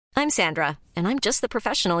I'm Sandra, and I'm just the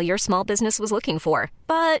professional your small business was looking for.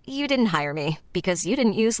 But you didn't hire me because you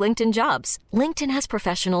didn't use LinkedIn Jobs. LinkedIn has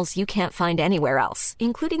professionals you can't find anywhere else,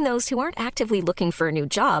 including those who aren't actively looking for a new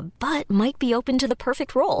job, but might be open to the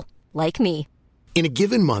perfect role, like me. In a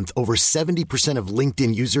given month, over 70% of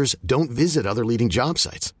LinkedIn users don't visit other leading job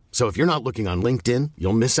sites. So if you're not looking on LinkedIn,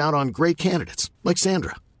 you'll miss out on great candidates like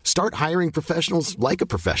Sandra. Start hiring professionals like a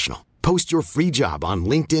professional. Post your free job on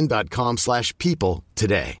linkedin.com/people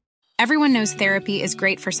today. Everyone knows therapy is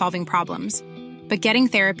great for solving problems, but getting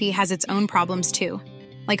therapy has its own problems too,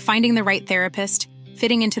 like finding the right therapist,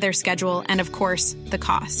 fitting into their schedule, and of course, the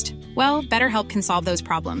cost. Well, BetterHelp can solve those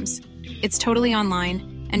problems. It's totally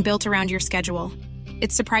online and built around your schedule.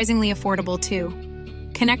 It's surprisingly affordable too.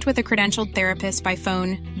 Connect with a credentialed therapist by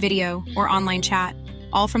phone, video, or online chat,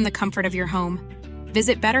 all from the comfort of your home.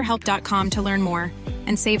 Visit BetterHelp.com to learn more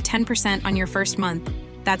and save 10% on your first month.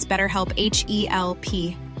 That's BetterHelp,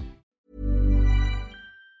 H-E-L-P.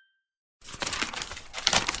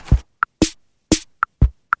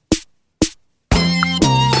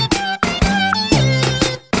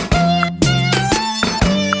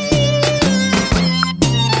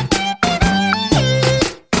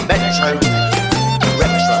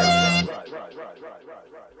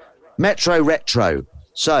 Metro Retro.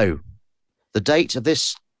 So, the date of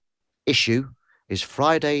this issue is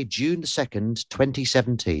Friday, June the 2nd,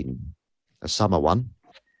 2017. A summer one.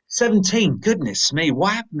 17, goodness me.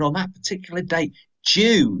 What happened on that particular date?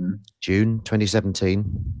 June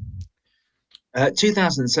 2017.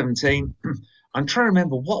 2017. I'm trying to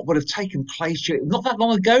remember what would have taken place not that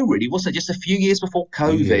long ago, really, wasn't it? Just a few years before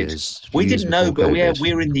COVID. We didn't know, but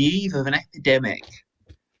we're in the eve of an epidemic.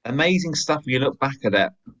 Amazing stuff when you look back at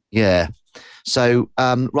it. Yeah. So,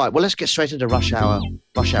 right, well, let's get straight into rush hour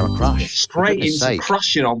crush. Straight into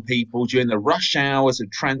crushing on people during the rush hours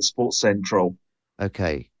of Transport Central.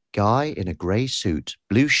 Okay. Guy in a grey suit,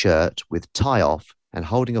 blue shirt with tie off and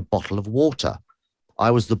holding a bottle of water.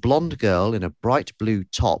 I was the blonde girl in a bright blue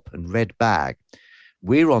top and red bag.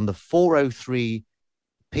 We're on the 4:03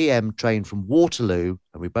 p.m. train from Waterloo,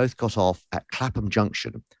 and we both got off at Clapham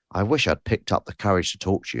Junction. I wish I'd picked up the courage to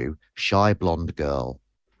talk to you. Shy blonde girl.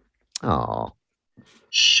 Ah,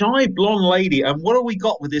 shy blonde lady. And what have we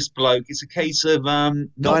got with this bloke? It's a case of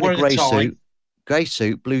not wearing a tie. Grey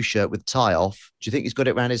suit, blue shirt with tie off. Do you think he's got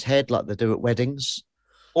it around his head like they do at weddings?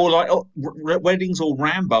 Or like weddings or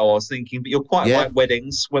Rambo, I was thinking. But you're quite right,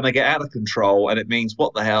 weddings, when they get out of control and it means,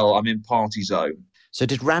 what the hell, I'm in party zone. So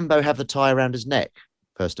did Rambo have the tie around his neck,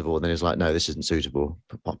 first of all? And then he's like, no, this isn't suitable.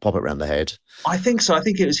 Pop it around the head. I think so. I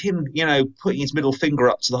think it was him, putting his middle finger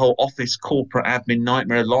up to the whole office corporate admin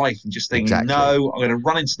nightmare of life and just thinking, no, I'm going to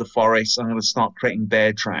run into the forest. I'm going to start creating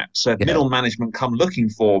bear traps. So if middle management come looking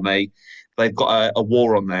for me, they've got a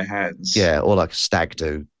war on their hands. Yeah, or like a stag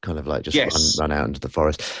do, kind of like just run out into the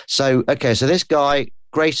forest. So, okay, so this guy,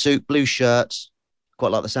 grey suit, blue shirt,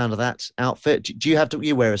 quite like the sound of that outfit. Do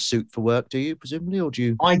you wear a suit for work, do you, presumably, or do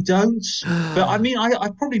you? I don't, but I mean,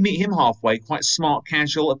 I'd probably meet him halfway, quite smart,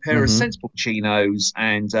 casual, a pair of sensible chinos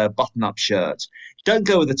and a button-up shirt. Don't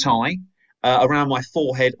go with a tie around my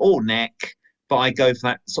forehead or neck, but I go for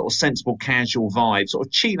that sort of sensible, casual vibe, sort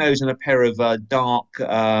of chinos and a pair of dark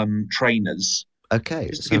trainers. Okay.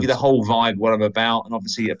 Just to give you the whole vibe, what I'm about, and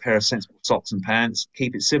obviously a pair of sensible socks and pants.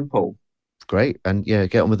 Keep it simple. Great. And yeah,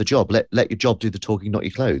 get on with the job. Let your job do the talking, not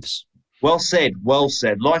your clothes. Well said. Well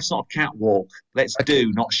said. Life's not a catwalk. Let's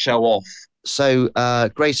do, not show off. So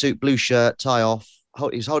grey suit, blue shirt, tie off.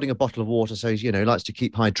 He's holding a bottle of water, so he's, likes to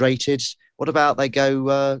keep hydrated. What about they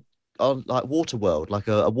go on like Waterworld, like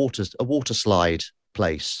a water slide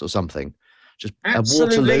place or something? Just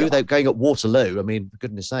Waterloo. They're going at Waterloo. I mean, for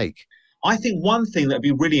goodness sake. I think one thing that would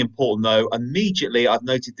be really important, though, immediately I've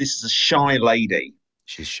noted this is a shy lady.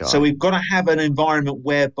 She's shy. So we've got to have an environment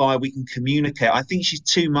whereby we can communicate. I think she's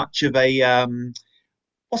too much of a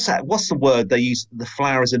what's that? What's the word they use? The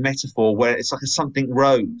flower as a metaphor, where it's like a something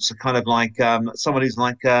rose, a kind of like someone who's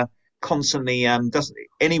like constantly doesn't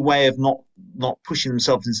any way of not pushing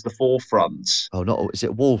themselves into the forefront. Oh, not is it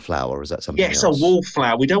a wallflower or is that something? Yes, else? A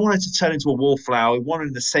wallflower. We don't want it to turn into a wallflower. We want it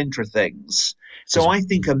in the centre of things. So I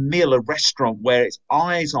think a meal, a restaurant where it's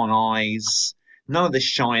eyes on eyes. None of this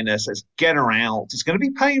shyness. Let's get her out. It's going to be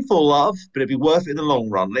painful, love, but it'll be worth it in the long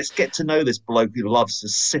run. Let's get to know this bloke who loves to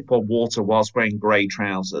sip on water whilst wearing grey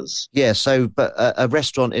trousers. Yeah, so, but a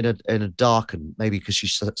restaurant in a darkened, maybe because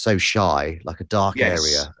she's so shy, like a dark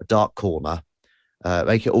area, a dark corner,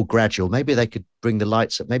 make it all gradual. Maybe they could bring the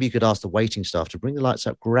lights up. Maybe you could ask the waiting staff to bring the lights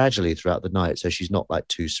up gradually throughout the night so she's not like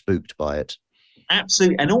too spooked by it.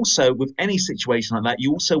 Absolutely. And also, with any situation like that,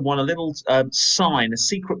 you also want a little sign, a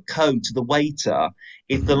secret code to the waiter.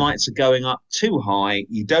 If the lights are going up too high,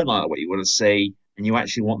 you don't like what you want to see, and you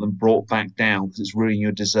actually want them brought back down because it's ruining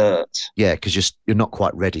your dessert. Yeah, because you're not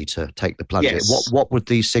quite ready to take the plunge. Yes. What would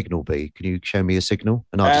the signal be? Can you show me a signal?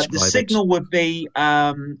 And I'll describe the signal would be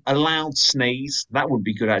a loud sneeze. That would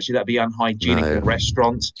be good, actually. That'd be unhygienic in a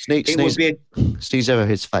restaurant. Sneeze over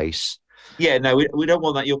his face. Yeah, no, we don't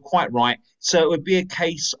want that. You're quite right. So it would be a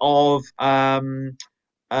case of once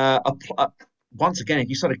again, if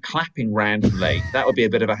you started clapping randomly, that would be a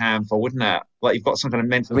bit of a handful, wouldn't it? Like you've got some kind of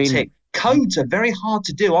mental tick. Codes are very hard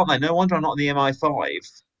to do, aren't they? No wonder I'm not on the MI5.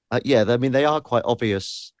 Yeah, I mean, they are quite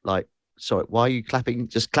obvious. Like, sorry, why are you clapping?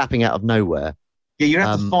 Just clapping out of nowhere. Yeah, you'd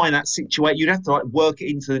have to find that situation. You'd have to like work it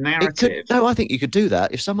into the narrative. I think you could do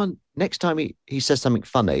that. If someone, next time he says something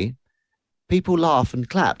funny, people laugh and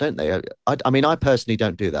clap, don't they? I mean, I personally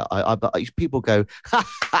don't do that. But people go, ha,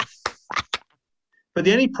 ha. But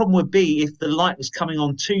the only problem would be if the light was coming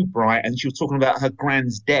on too bright and she was talking about her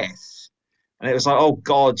grand's death. And it was like, oh,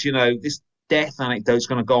 God, this death anecdote's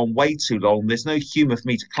going to go on way too long. There's no humour for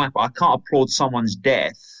me to clap. I can't applaud someone's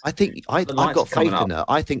death. I think I've got faith in her.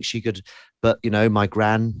 I think she could. But, my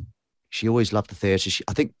gran, she always loved the theatre.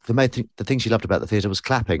 I think the thing she loved about the theatre was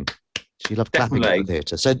clapping. She loved clapping at the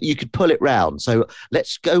theatre. So you could pull it round. So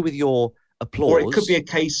let's go with your applause. Or it could be a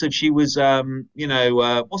case of she was,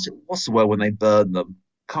 what's the word when they burn them?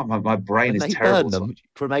 Can't remember. My brain is terrible. Burn them?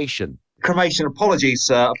 Cremation. Apologies,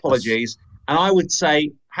 sir. Apologies. And I would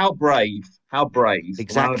say, how brave.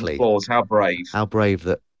 Exactly. Applause, how brave. How brave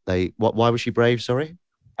that they... Why was she brave, sorry?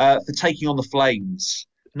 For taking on the flames.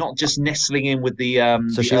 Not just nestling in with the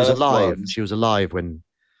So she was alive. She was alive when...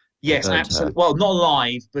 Yes, absolutely. Well, not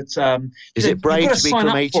alive, but is it brave to be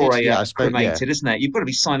cremated? Cremated, isn't it? You've got to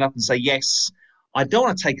be signed up and say, yes, I don't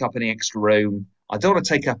want to take up any extra room. I don't want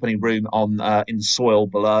to take up any room in the soil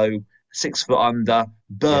below, 6 foot under.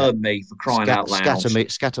 Burn me for crying out loud.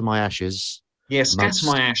 Scatter my ashes. Yeah, scatter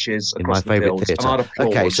my ashes in my favourite theatre.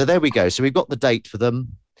 Okay, so there we go. So we've got the date for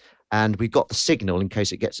them, and we've got the signal in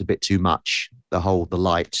case it gets a bit too much. The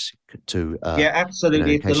light to yeah,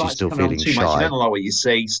 absolutely. If the light's still coming on too much, you don't like what you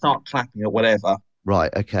see. Start clapping or whatever. Right.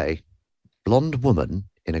 Okay. Blonde woman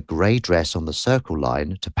in a grey dress on the Circle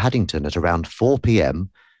Line to Paddington at around 4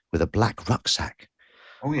 p.m. with a black rucksack.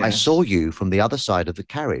 Oh yeah. I saw you from the other side of the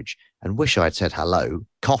carriage and wish I'd said hello.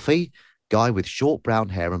 Coffee, guy with short brown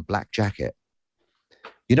hair and black jacket.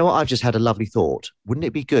 You know what? I've just had a lovely thought. Wouldn't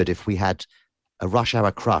it be good if we had a rush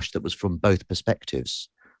hour crush that was from both perspectives?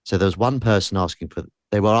 So there was one person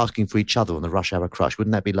they were asking for each other on the rush hour crush.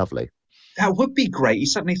 Wouldn't that be lovely? That would be great. You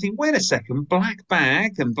suddenly think, wait a second, black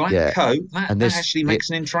bag and black coat, that actually makes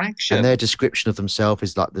an interaction. And their description of themselves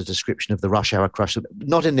is like the description of the rush hour crush.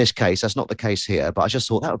 Not in this case, that's not the case here, but I just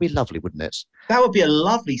thought that would be lovely, wouldn't it? That would be a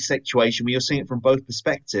lovely situation where you're seeing it from both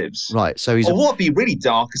perspectives. Right. So what would be really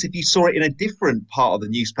dark is if you saw it in a different part of the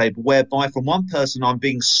newspaper, whereby from one person I'm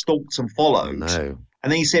being stalked and followed. Oh, no.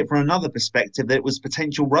 And then you see it from another perspective that it was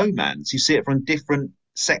potential romance. You see it from different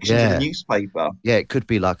sections of the newspaper. Yeah, it could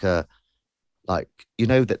be that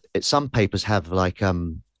some papers have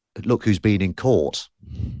look who's been in court.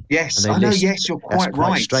 Yes, I know. Yes, you're quite right. That's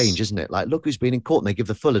quite strange, isn't it? Like, look who's been in court, and they give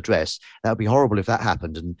the full address. That would be horrible if that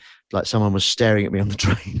happened. And like someone was staring at me on the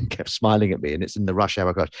train and kept smiling at me, and it's in the rush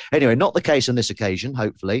hour crush. Anyway, not the case on this occasion.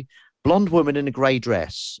 Hopefully, blonde woman in a grey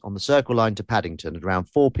dress on the Circle Line to Paddington at around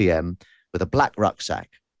 4 p.m. with a black rucksack.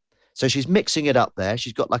 So she's mixing it up there.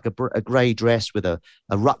 She's got like a grey dress with a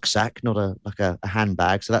rucksack, not a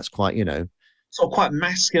handbag. So that's quite, sort of quite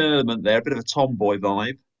masculine element there, a bit of a tomboy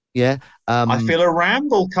vibe. Yeah. I feel a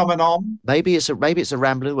ramble coming on. Maybe it's a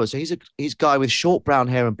rambling. So he's a guy with short brown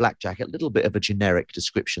hair and black jacket. A little bit of a generic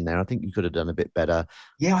description there. I think you could have done a bit better.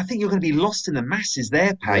 Yeah, I think you're going to be lost in the masses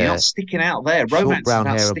there, Pat. You're not sticking out there. Romance short brown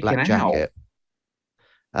hair and black jacket.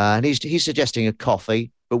 And he's suggesting a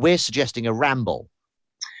coffee, but we're suggesting a ramble.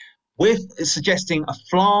 We're suggesting a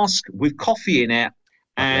flask with coffee in it.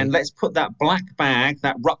 And let's put that black bag,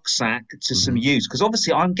 that rucksack, to some use. Because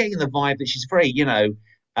obviously I'm getting the vibe that she's very,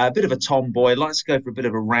 a bit of a tomboy, likes to go for a bit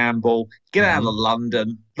of a ramble, get out of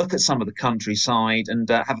London, look at some of the countryside and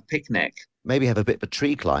have a picnic. Maybe have a bit of a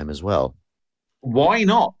tree climb as well. Why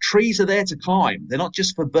not? Trees are there to climb. They're not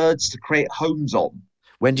just for birds to create homes on.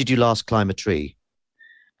 When did you last climb a tree?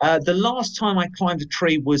 The last time I climbed a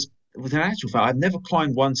tree was, with an actual fact, I've never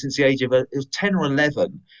climbed one since the age of it was 10 or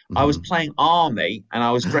 11. I was playing army and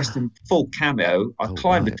I was dressed in full camo. I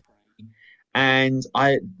climbed a tree and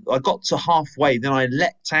I got to halfway. Then I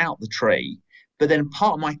leapt out the tree. But then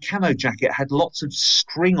part of my camo jacket had lots of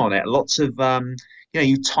string on it, lots of,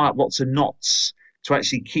 you tie up lots of knots. to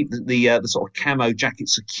actually keep the sort of camo jacket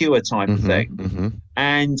secure type of thing.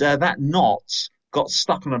 And that knot got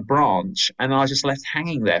stuck on a branch, and I was just left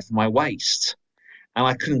hanging there for my waist. And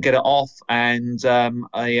I couldn't get it off, and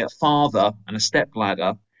a father and a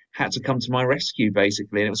stepladder had to come to my rescue,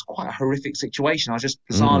 basically. And it was quite a horrific situation. I was just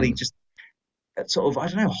bizarrely just sort of, I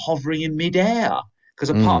don't know, hovering in midair because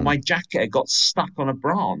a part of my jacket had got stuck on a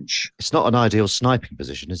branch. It's not an ideal sniping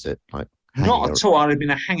position, is it? Like not at all. I'd have been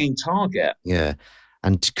a hanging target. Yeah.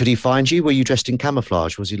 And could he find you? Were you dressed in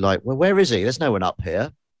camouflage? Was he like, well, where is he? There's no one up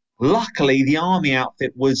here. Luckily, the army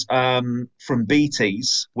outfit was from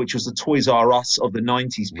BT's, which was the Toys R Us of the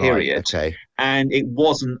 90s period. Right, okay. And it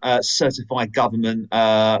wasn't a certified government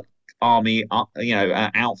army,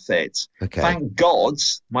 outfit. Okay. Thank God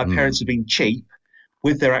my parents had been cheap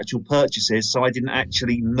with their actual purchases, so I didn't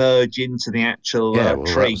actually merge into the actual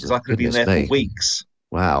tree, because I could have been there for weeks.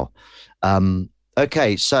 Wow.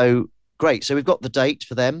 Okay, so great. So we've got the date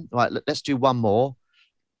for them. Right, let's do one more.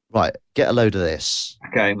 Right, get a load of this.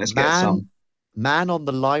 Okay, let's get some. Man on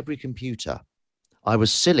the library computer. I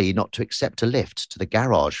was silly not to accept a lift to the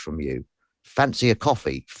garage from you. Fancy a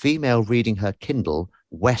coffee. Female reading her Kindle,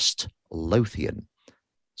 West Lothian.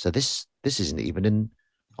 So this isn't even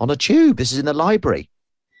on a tube. This is in the library.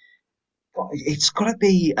 It's got to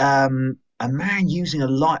be a man using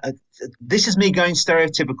this is me going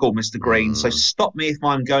stereotypical, Mr. Green. So stop me if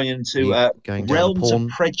I'm going into realms of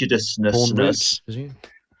prejudiceness.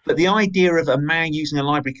 But the idea of a man using a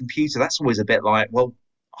library computer, that's always a bit like, well,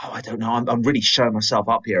 I don't know. I'm really showing myself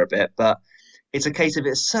up here a bit. But it's a case of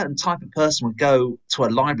a certain type of person would go to a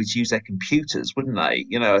library to use their computers, wouldn't they?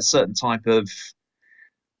 You know, a certain type of...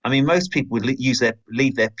 I mean, most people would leave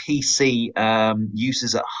their PC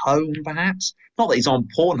uses at home, perhaps. Not that he's on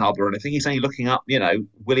Pornhub or anything. He's only looking up,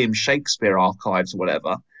 William Shakespeare archives or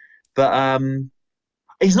whatever. But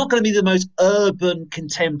he's not going to be the most urban,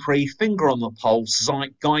 contemporary, finger on the pulse,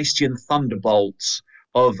 Zeitgeistian thunderbolts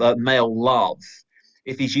of male love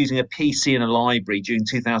if he's using a PC in a library during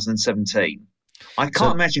 2017. I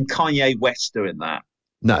can't imagine Kanye West doing that.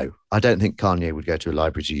 No, I don't think Kanye would go to a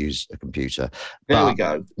library to use a computer. There we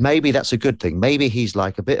go. Maybe that's a good thing. Maybe he's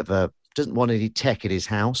like a bit of doesn't want any tech in his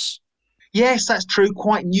house. Yes, that's true.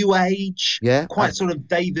 Quite new age. Yeah. Quite sort of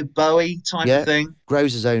David Bowie type of thing.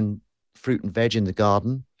 Grows his own fruit and veg in the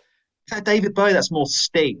garden. David Bowie, that's more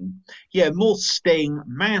Sting. Yeah, more Sting,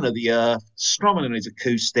 man of the earth, strumming on his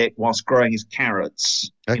acoustic whilst growing his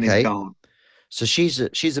carrots in his garden. So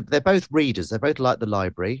they're both readers. They both like the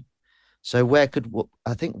library. So I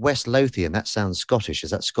think West Lothian, that sounds Scottish.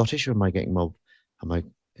 Is that Scottish, or am I getting more?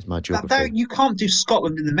 Is my geography? You can't do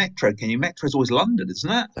Scotland in the Metro, can you? Metro's always London,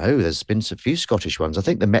 isn't it? No, there's been a few Scottish ones. I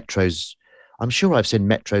think the Metros, I'm sure I've seen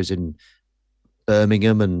Metros in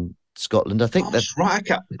Birmingham and Scotland. I think that's right.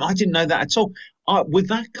 Okay. I didn't know that at all. With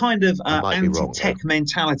that kind of anti-tech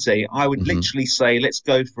mentality, I would literally say, let's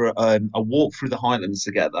go for a walk through the Highlands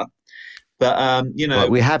together. But right,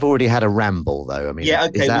 we have already had a ramble, though. I mean, yeah,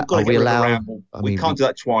 okay, we've got to get rid of a ramble. We can't do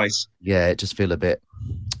that twice. Yeah, it just feel a bit.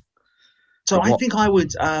 So I think I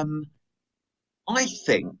would.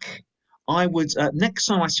 Next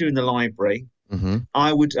time I see you in the library,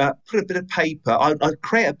 I would put a bit of paper. I'd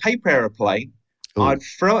create a paper aeroplane. Ooh. I'd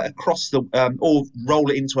throw it across or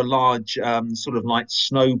roll it into a large sort of like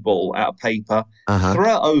snowball out of paper,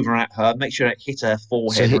 throw it over at her, make sure it hit her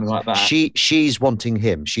forehead, something like that. She's wanting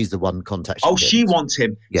him. She's the one contacting him. She wants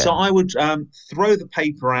him. Yeah. So I would throw the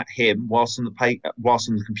paper at him whilst on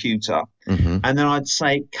the computer, and then I'd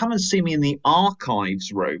say, come and see me in the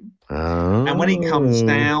archives room. Oh. And when he comes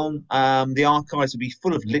down, the archives will be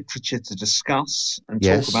full of literature to discuss and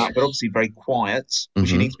talk about, but obviously very quiet,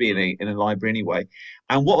 which you need to be in a library anyway.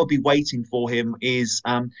 And what will be waiting for him is,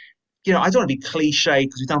 I don't want to be cliche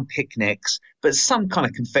because we've done picnics, but some kind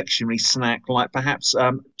of confectionery snack, like perhaps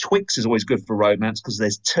Twix is always good for romance because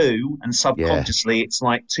there's two, and subconsciously it's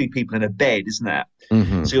like two people in a bed, isn't it?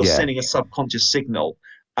 So you're sending a subconscious signal.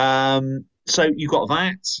 So you've got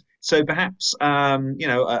that. So perhaps, a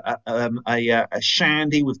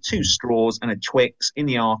shandy with 2 straws and a Twix in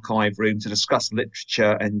the archive room to discuss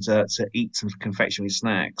literature and to eat some confectionery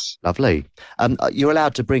snacks. Lovely. You're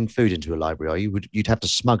allowed to bring food into a library, are you? You'd have to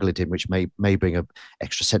smuggle it in, which may bring an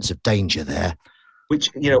extra sense of danger there.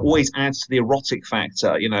 Which, always adds to the erotic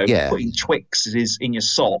factor, putting Twixes in your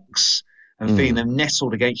socks and feeling them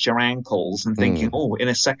nestled against your ankles and thinking, in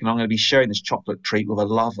a second I'm going to be sharing this chocolate treat with a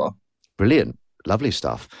lover. Brilliant. Lovely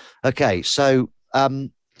stuff. Okay, so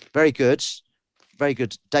very good. Very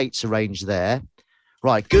good dates arranged there.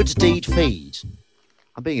 Right, good deed feed.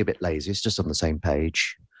 I'm being a bit lazy. It's just on the same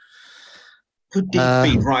page. Good deed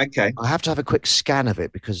feed, right, okay. I have to have a quick scan of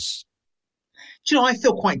it because... Do you know, I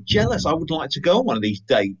feel quite jealous. I would like to go on one of these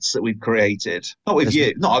dates that we've created. Not with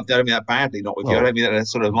you. Not, I don't mean that badly, not with you. I don't mean that as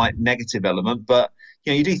a sort of like negative element. But,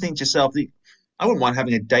 you do think to yourself, I wouldn't mind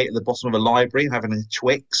having a date at the bottom of a library, having a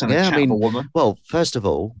Twix and a chat with a woman. Well, first of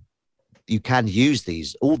all, you can use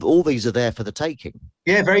these. All these are there for the taking.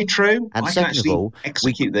 Yeah, very true. And I second can of all,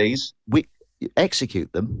 execute these. We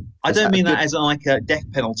execute them. I don't mean that as like a death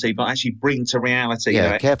penalty, but actually bring to reality.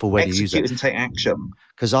 Yeah, careful when you use it. Execute and take action.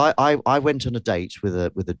 Because I went on a date with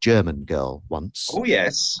a German girl once. Oh,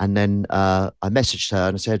 yes. And then I messaged her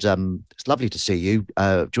and I said, it's lovely to see you. Do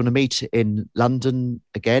you want to meet in London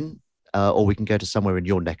again? Or we can go to somewhere in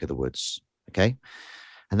your neck of the woods. Okay.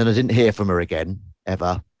 And then I didn't hear from her again,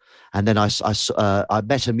 ever. And then I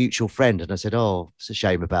met a mutual friend and I said, oh, it's a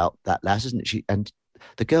shame about that lass, isn't she? And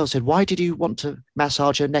the girl said, why did you want to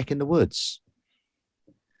massage her neck in the woods?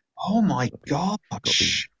 Oh, my gosh. Got to be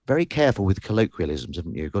very careful with colloquialisms,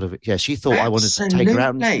 haven't you? Got to, yeah, she thought I wanted to take her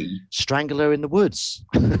out and strangle her in the woods.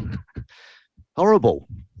 Horrible.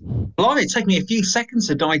 Blimey, it took me a few seconds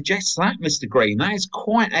to digest that, Mr. Green. That is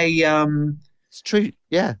quite a... It's true.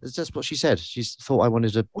 Yeah, that's just what she said. She thought I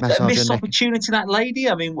wanted to massage her neck. Missed opportunity, that lady?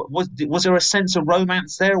 I mean, was there a sense of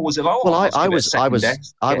romance there, or was it? Oh, well, I was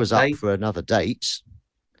up for another date.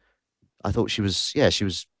 I thought she was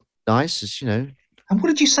nice, And what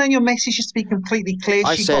did you say in your message? Just to be completely clear,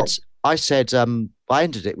 I said, I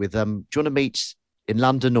ended it with, do you want to meet in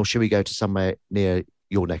London, or should we go to somewhere near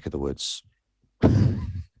your neck of the woods?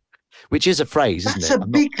 Which is a phrase, isn't it? That's a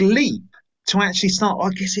big leap. To actually start, I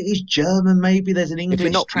guess it is German. Maybe there's an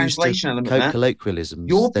English translation element there. Colloquialisms.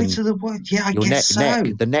 Your bit of the word, yeah, I guess so.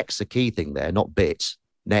 Neck, the neck's the key thing there, not bit.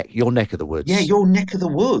 Neck, your neck of the woods. Yeah, your neck of the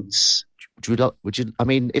woods. Would you? I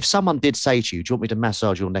mean, if someone did say to you, "Do you want me to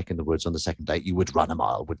massage your neck in the woods on the second date?" You would run a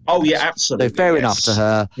mile, wouldn't you? Oh yeah, absolutely. So fair enough to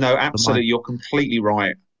her. No, absolutely, you're completely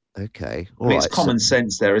right. Okay, it's common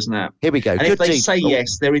sense there, isn't it? Here we go. And if they say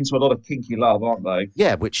yes, they're into a lot of kinky love, aren't they?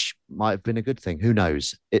 Yeah, which might have been a good thing. Who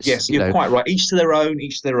knows? Yes, you're quite right. Each to their own.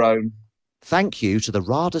 Each to their own. Thank you to the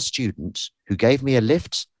RADA student who gave me a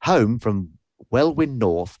lift home from Welwyn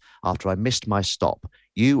North after I missed my stop.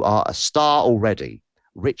 You are a star already,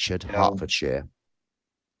 Richard, Hertfordshire.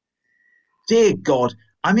 Dear God,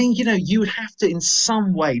 I mean, you would have to in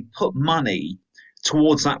some way put money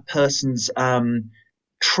towards that person's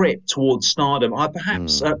trip towards stardom. I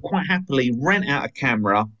perhaps quite happily rent out a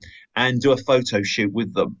camera and do a photo shoot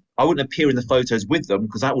with them. I wouldn't appear in the photos with them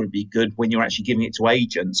because that wouldn't be good when you're actually giving it to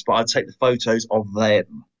agents, but I'd take the photos of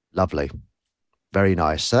them. Lovely. Very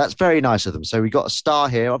nice. So that's very nice of them. So we got a star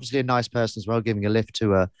here, obviously a nice person as well, giving a lift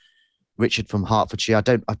to Richard from Hertfordshire.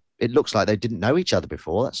 It looks like they didn't know each other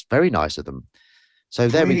before. That's very nice of them. So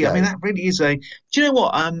there we go. I mean, that really is do you know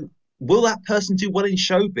what? Will that person do well in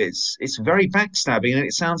showbiz? It's very backstabbing, and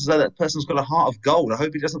it sounds as though that person's got a heart of gold. I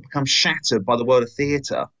hope it doesn't become shattered by the world of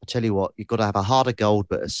theatre. I tell you what, you've got to have a heart of gold,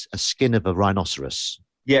 but a skin of a rhinoceros.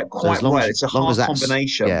 Yeah, quite right. It's a hard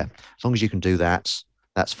combination. Yeah, as long as you can do that,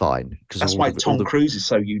 that's fine. That's why Tom Cruise is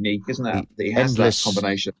so unique, isn't it? That he has that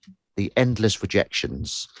combination. The endless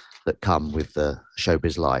rejections that come with the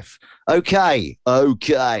showbiz life. Okay.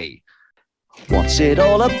 What's it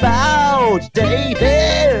all about,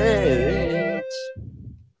 David?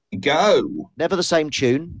 Go. Never the same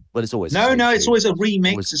tune, but it's always it's always a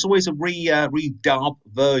remix. It's always a redub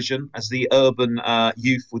version, as the urban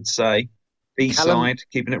youth would say. B-side,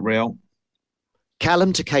 keeping it real.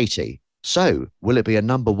 Callum to Katie. So, will it be a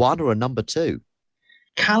number one or a number two?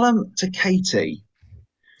 Callum to Katie.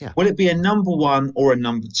 Yeah. Will it be a number one or a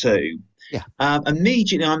number two? Yeah.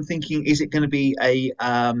 Immediately, I'm thinking, is it going to be is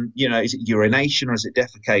it urination or is it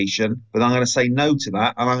defecation? But I'm going to say no to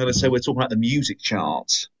that, and I'm going to say we're talking about the music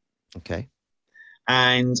charts. Okay.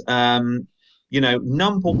 And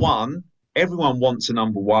number one, everyone wants a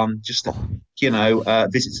number one. Just to,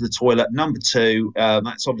 visit to the toilet. Number two,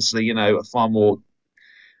 that's obviously a far more.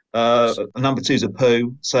 Number two is a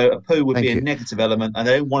poo, so a poo would be a negative element, and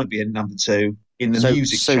they don't want to be a number two in the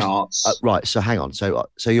music charts. Right. So hang on. So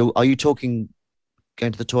are you talking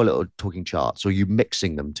going to the toilet or talking charts, or are you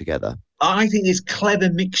mixing them together? I think it's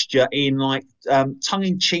clever mixture in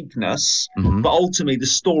tongue-in-cheekness, but ultimately the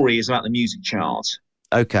story is about the music chart.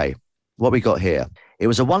 Okay. What we got here? It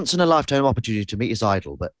was a once-in-a-lifetime opportunity to meet his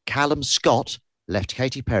idol, but Callum Scott left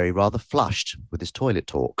Katy Perry rather flushed with his toilet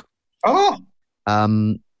talk. Oh.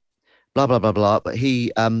 Blah blah blah blah. But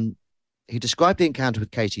he described the encounter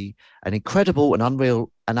with Katy an incredible and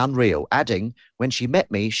unreal, adding, "When she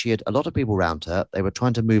met me, she had a lot of people around her. They were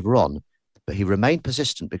trying to move her on, but he remained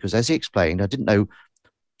persistent because, as he explained, I didn't know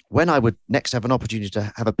when I would next have an opportunity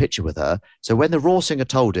to have a picture with her. So when the raw singer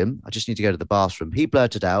told him, I just need to go to the bathroom, he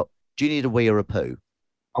blurted out, Do you need a wee or a poo?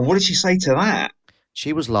 And what did she say to that?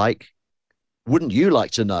 She was like, wouldn't you like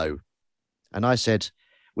to know? And I said,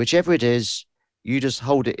 whichever it is, you just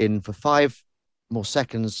hold it in for 5 more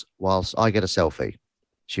seconds whilst I get a selfie.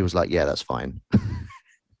 She was like, yeah, that's fine.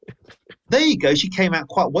 There you go. She came out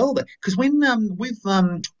quite well there. Because when with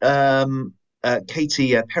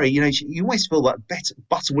Katy Perry, you always feel like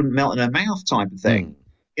butter wouldn't melt in her mouth type of thing.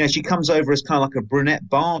 She comes over as kind of like a brunette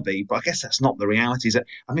Barbie, but I guess that's not the reality. Is it?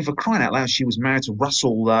 I mean, for crying out loud, she was married to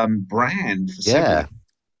Russell Brand for several.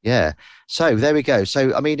 Yeah. So there we go.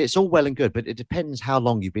 So, I mean, it's all well and good, but it depends how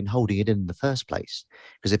long you've been holding it in the first place.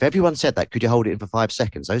 Because if everyone said that, could you hold it in for 5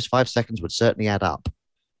 seconds? Those 5 seconds would certainly add up.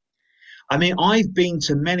 I mean, I've been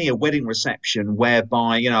to many a wedding reception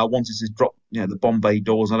whereby, I wanted to drop, the Bombay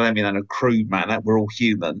doors. I don't mean that in a crude manner. We're all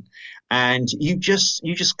human. And you just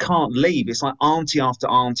can't leave. It's like auntie after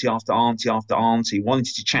auntie after auntie after auntie wanting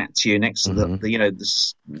to chat to you next to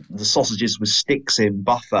the sausages with sticks in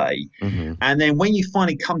buffet. Mm-hmm. And then when you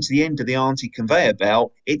finally come to the end of the auntie conveyor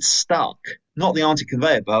belt, it's stuck. Not the auntie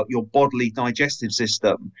conveyor belt, your bodily digestive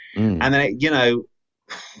system. And then,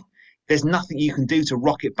 there's nothing you can do to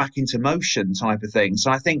rock it back into motion type of thing.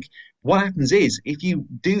 So I think what happens is if you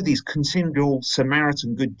do these continual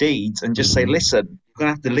Samaritan good deeds and just say, listen, you're going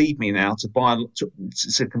to have to leave me now to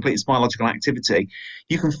complete this biological activity,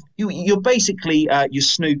 you're basically your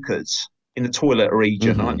snookers in the toilet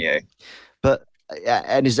region, aren't you? But,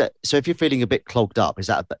 and is that, so if you're feeling a bit clogged up,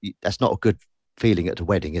 that's not a good feeling at a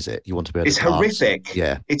wedding, is it? You want to be able to dance. Horrific.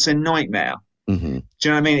 Yeah. It's a nightmare. Do you know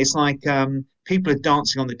what I mean? It's like, people are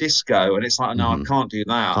dancing on the disco, and it's like, no, I can't do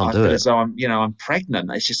that. I feel as though I'm pregnant.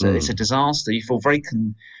 It's just it's a disaster. You feel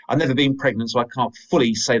I've never been pregnant, so I can't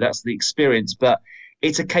fully say that's the experience. But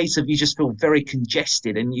it's a case of you just feel very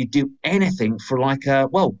congested, and you do anything for back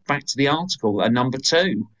to the article, a number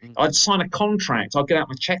 2. I'd sign a contract. I'd get out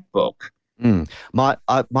my checkbook. My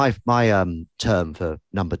term for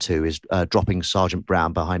number 2 is dropping Sergeant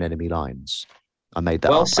Brown behind enemy lines. I made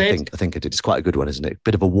that well up. Said. I think it did. It's quite a good one, isn't it?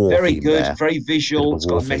 Bit of a war very theme good, there. very visual. It's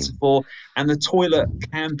got a metaphor. And the toilet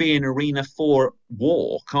can be an arena for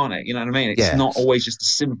war, can't it? You know what I mean? It's not always just a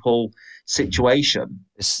simple situation.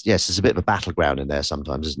 It's a bit of a battleground in there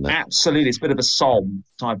sometimes, isn't it? Absolutely. It's a bit of a Somme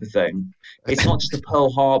type of thing. It's not just a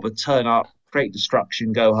Pearl Harbor, turn up, create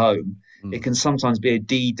destruction, go home. It can sometimes be a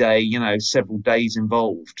D-Day, several days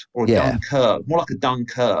involved. Or a Dunkirk, more like a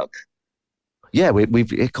Dunkirk. Yeah,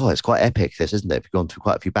 it's quite epic, this, isn't it? We've gone through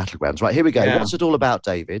quite a few battlegrounds. Right, here we go. Yeah. What's it all about,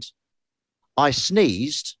 David? I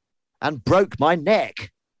sneezed and broke my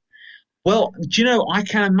neck. Well, do you know, I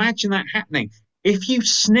can imagine that happening. If you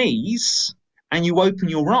sneeze and you open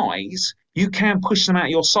your eyes, you can push them out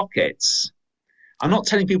of your sockets. I'm not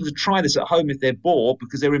telling people to try this at home if they're bored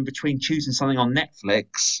because they're in between choosing something on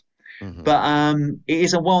Netflix. But it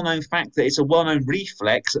is a well-known fact that it's a well-known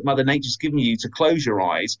reflex that Mother Nature's given you to close your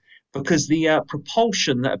eyes, because the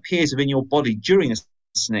propulsion that appears within your body during a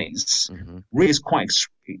sneeze really is quite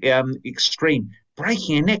extreme.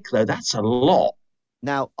 Breaking a neck, though, that's a lot.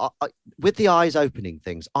 Now, with the eyes opening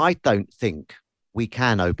things, I don't think we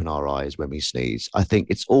can open our eyes when we sneeze. I think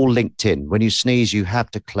it's all linked in. When you sneeze, you have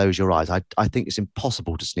to close your eyes. I think it's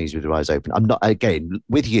impossible to sneeze with your eyes open. I'm not, again,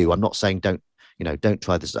 with you, I'm not saying don't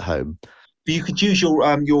try this at home. But you could use your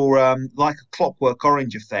like a Clockwork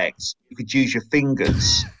Orange effect. You could use your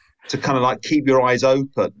fingers to kind of like keep your eyes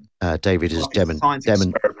open. David is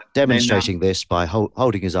demonstrating this by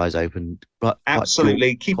holding his eyes open.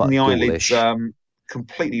 Absolutely, keeping the eyelids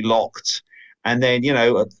completely locked. And then,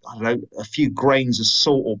 a few grains of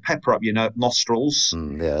salt or pepper up your nostrils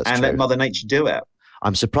and true. Let Mother Nature do it.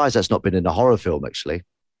 I'm surprised that's not been in a horror film, actually.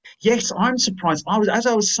 Yes, I'm surprised.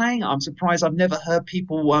 I'm surprised I've never heard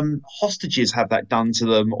people, hostages have that done to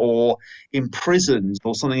them or imprisoned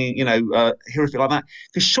or something, horrific like that.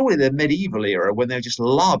 Because surely the medieval era, when they just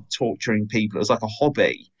loved torturing people as like a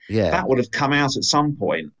hobby, that would have come out at some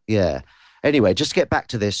point. Yeah. Anyway, just to get back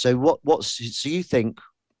to this. So what do you think?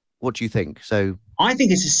 So I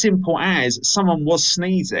think it's as simple as someone was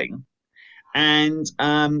sneezing and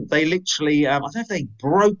they literally, I don't know if they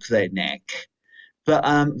broke their neck, but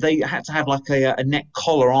they had to have like a neck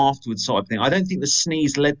collar afterwards sort of thing. I don't think the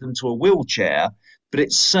sneeze led them to a wheelchair, but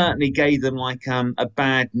it certainly gave them like a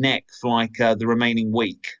bad neck for like the remaining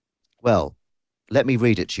week. Well, let me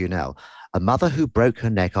read it to you now. A mother who broke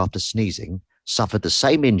her neck after sneezing suffered the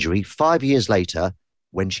same injury 5 years later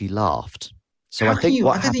when she laughed. So I don't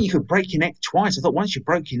think you could break your neck twice. I thought once you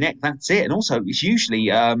broke your neck, that's it. And also, it's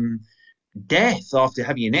usually death after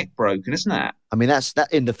having your neck broken, isn't it? I mean, that's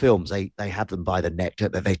that in the films. They have them by the neck,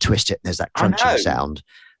 don't they? They twist it, and there's that crunching sound.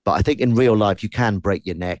 But I think in real life, you can break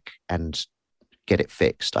your neck and get it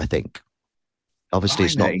fixed, I think. Obviously,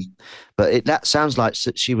 it's not. But that sounds like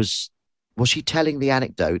she was she telling the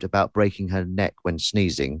anecdote about breaking her neck when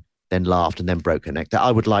sneezing, then laughed and then broke her neck? That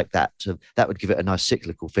I would like that would give it a nice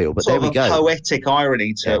cyclical feel. But sort there we go. Poetic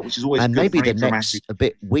irony to it, which is always and good. Maybe for the neck's a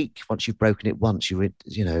bit weak once you've broken it once. Not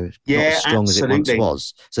as strong as it once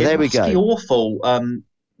was. So there we go. It must be awful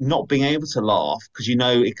not being able to laugh because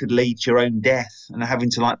it could lead to your own death and having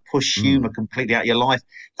to push humour completely out of your life.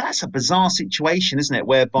 That's a bizarre situation, isn't it?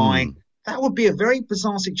 Whereby that would be a very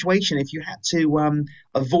bizarre situation if you had to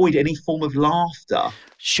avoid any form of laughter.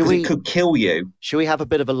 It could kill you. Should we have a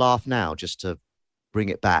bit of a laugh now just to bring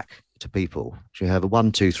it back to people? Should we have a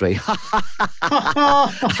 1, 2, 3?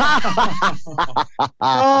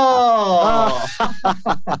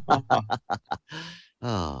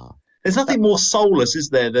 There's nothing more soulless, is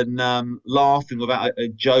there, than laughing without a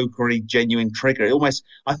joke or any genuine trigger.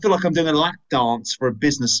 I feel like I'm doing a lap dance for a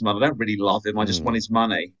businessman. I don't really love him. I just want his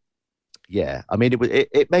money. Yeah, I mean,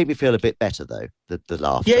 it made me feel a bit better, though, the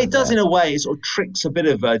laughter. Yeah, it does in a way. It sort of tricks a bit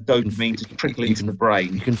of dopamine to trickle into the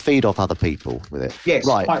brain. You can feed off other people with it. Yes,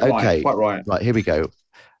 right, okay. Quite right. Right, here we go.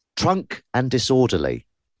 Trunk and disorderly.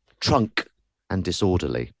 Trunk and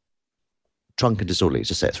disorderly. Trunk and disorderly.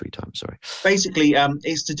 Just say it 3 times, sorry. Basically,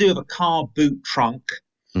 it's to do with a car boot trunk.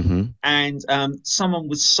 Mm-hmm. And someone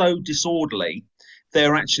was so disorderly, they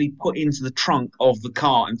were actually put into the trunk of the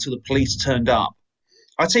car until the police turned up.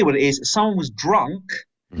 I'll tell you what it is. Someone was drunk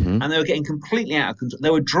and they were getting completely out of control.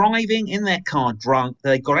 They were driving in their car drunk.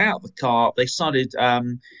 They got out of the car. They started,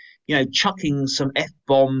 chucking some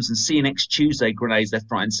F-bombs and CNX Tuesday grenades left,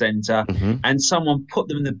 right and centre. Mm-hmm. And someone put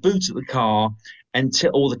them in the boot of the car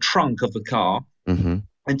or the trunk of the car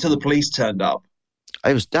until the police turned up.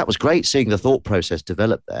 That was great seeing the thought process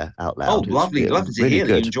develop there out loud. Oh, lovely to hear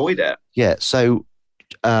that you enjoyed it. Yeah. So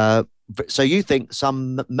you think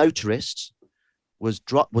some motorists was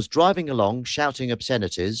driving along shouting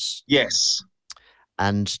obscenities. Yes.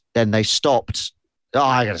 And then they stopped. Oh,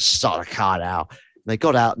 I got to start the car now. And they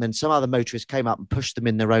got out, and then some other motorist came up and pushed them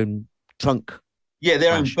in their own trunk. Yeah,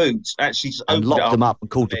 their own boots. Actually, just and locked them up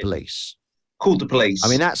and called the police. Called the police. I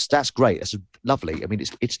mean, that's great. That's lovely. I mean,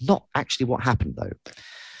 it's not actually what happened though.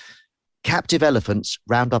 Captive elephants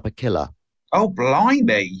round up a killer. Oh,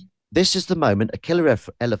 blimey! This is the moment a killer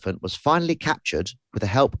elephant was finally captured with the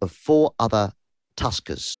help of 4 other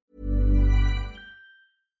tuskers.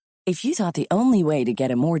 If you thought the only way to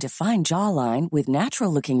get a more defined jawline with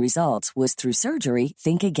natural-looking results was through surgery,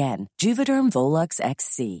 think again. Juvederm Volux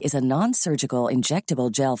XC is a non-surgical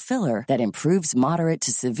injectable gel filler that improves moderate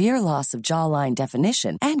to severe loss of jawline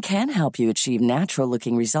definition and can help you achieve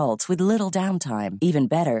natural-looking results with little downtime. Even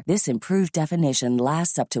better, this improved definition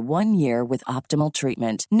lasts up to 1 year with optimal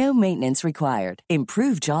treatment. No maintenance required.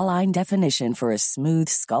 Improve jawline definition for a smooth,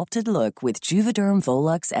 sculpted look with Juvederm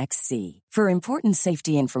Volux XC. For important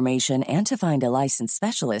safety information and to find a licensed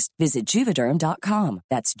specialist, visit Juvederm.com.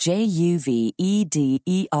 That's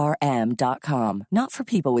JUVEDERM.com. Not for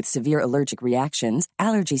people with severe allergic reactions,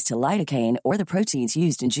 allergies to lidocaine, or the proteins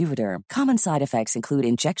used in Juvederm. Common side effects include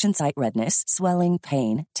injection site redness, swelling,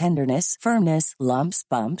 pain, tenderness, firmness, lumps,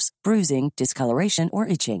 bumps, bruising, discoloration, or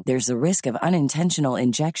itching. There's a risk of unintentional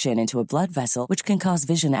injection into a blood vessel, which can cause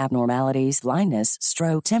vision abnormalities, blindness,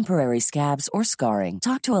 stroke, temporary scabs, or scarring.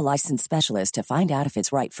 Talk to a licensed specialist to find out if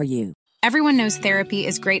it's right for you. Everyone knows therapy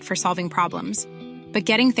is great for solving problems, but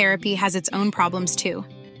getting therapy has its own problems too,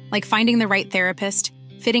 like finding the right therapist,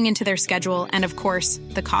 fitting into their schedule, and of course,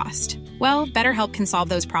 the cost. Well, BetterHelp can solve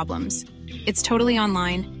those problems. It's totally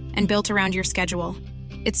online and built around your schedule.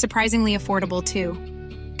 It's surprisingly affordable too.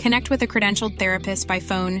 Connect with a credentialed therapist by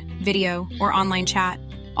phone, video, or online chat,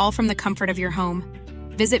 all from the comfort of your home.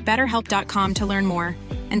 Visit BetterHelp.com to learn more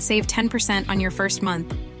and save 10% on your first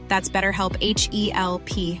month. That's BetterHelp,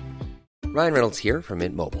 H-E-L-P. Ryan Reynolds here from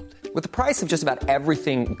Mint Mobile. With the price of just about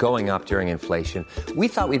everything going up during inflation, we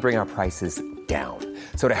thought we'd bring our prices down.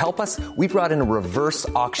 So to help us, we brought in a reverse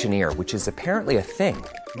auctioneer, which is apparently a thing.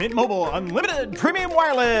 Mint Mobile Unlimited Premium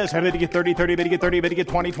Wireless. How to get 30, 30, bit to get 30, bit to get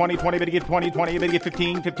 20, 20, 20, bit to get 20, 20, bit to get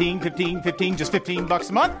 15, 15, 15, 15, just $15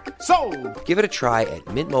 a month? Sold! Give it a try at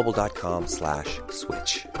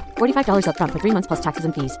mintmobile.com/switch. $45 up front for 3 months plus taxes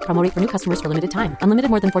and fees. Promo rate for new customers for limited time. Unlimited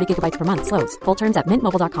more than 40 gigabytes per month. Slows full terms at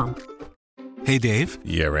mintmobile.com. Hey, Dave.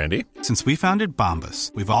 Yeah, Randy. Since we founded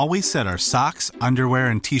Bombas, we've always said our socks,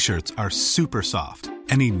 underwear, and T-shirts are super soft.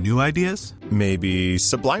 Any new ideas? Maybe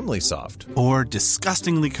sublimely soft. Or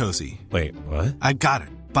disgustingly cozy. Wait, what? I got it.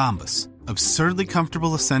 Bombas. Absurdly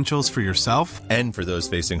comfortable essentials for yourself and for those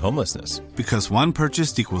facing homelessness. Because one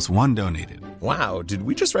purchased equals one donated. Wow, did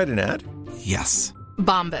we just write an ad? Yes.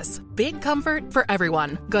 Bombas. Big comfort for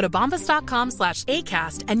everyone. Go to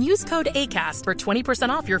bombas.com/ACAST and use code ACAST for 20%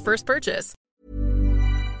 off your first purchase.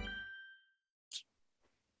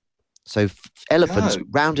 So elephants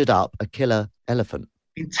rounded up a killer elephant.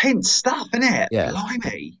 Intense stuff, isn't it? Yeah.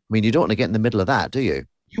 Blimey. I mean, you don't want to get in the middle of that, do you?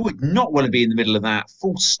 You would not want to be in the middle of that,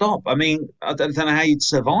 full stop. I mean, I don't know how you'd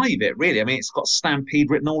survive it, really. I mean, it's got Stampede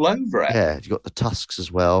written all over it. Yeah, you've got the tusks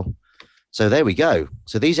as well. So there we go.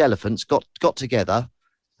 So these elephants got together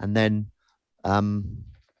and then...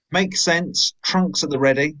 Makes sense. Trunks at the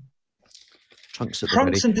ready. Trunks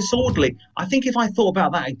and disorderly. I think if I thought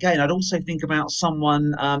about that again, I'd also think about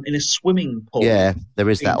someone in a swimming pool. Yeah, there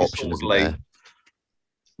is that option, isn't there?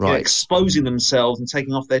 Right. Exposing themselves and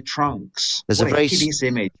taking off their trunks. There's a very hideous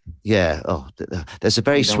image. Yeah. Oh, there's a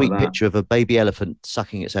very sweet picture of a baby elephant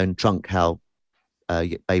sucking its own trunk, how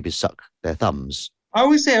babies suck their thumbs.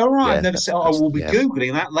 Oh, is it? All right. Yeah, I've never seen. I will be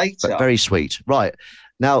Googling that later. But very sweet. Right.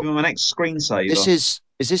 Now, my next screensaver. Is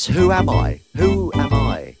this Who Am I? Who Am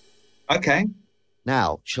I? Okay.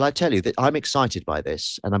 Now, shall I tell you that I'm excited by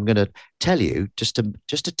this, and I'm going to tell you just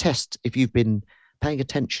to test if you've been paying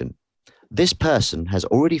attention. This person has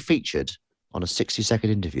already featured on a 60-second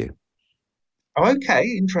interview. Oh, okay,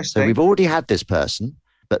 interesting. So we've already had this person,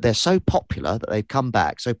 but they're so popular that they've come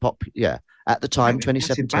back. So at the time,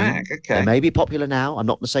 2017. Back. Okay. They may be popular now. I'm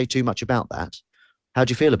not going to say too much about that. How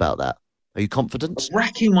do you feel about that? Are you confident? I'm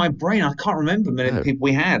racking my brain. I can't remember many people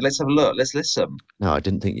we had. Let's have a look. Let's listen. No, I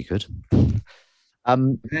didn't think you could.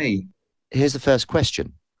 Hey. Here's the first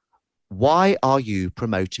question. Why are you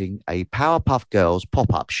promoting a Powerpuff Girls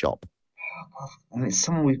pop-up shop? And it's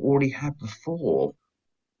someone we've already had before.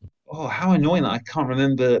 Oh, how annoying that I can't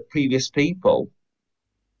remember previous people.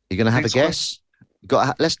 You're going to have a guess?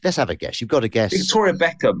 Let's have a guess. You've got a guess. Victoria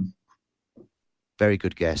Beckham. Very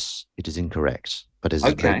good guess. It is incorrect, but it's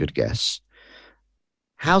a very good guess.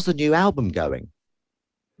 How's the new album going?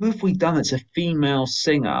 Who have we done that's a female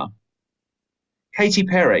singer? Katy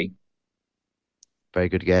Perry. Very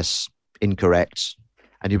good guess. Incorrect.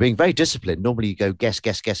 And you're being very disciplined. Normally you go guess,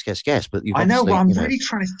 but you've I know, but I'm really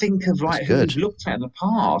trying to think of who we've looked at in the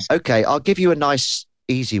past. Okay, I'll give you a nice,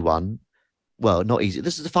 easy one. Well, not easy.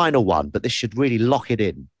 This is the final one, but this should really lock it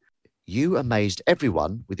in. You amazed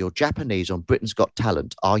everyone with your Japanese on Britain's Got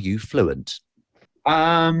Talent. Are you fluent?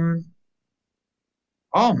 Oh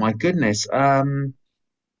my goodness.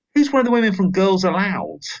 Who's one of the women from Girls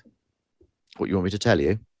Aloud? What, you want me to tell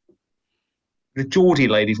you? The Geordie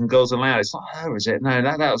lady from Girls Aloud. It's not her, is it? No,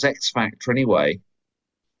 that was X Factor anyway.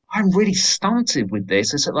 I'm really stunted with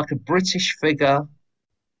this. Is it like a British figure?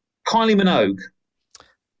 Kylie Minogue.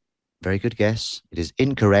 Very good guess. It is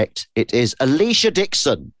incorrect. It is Alicia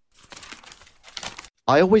Dixon.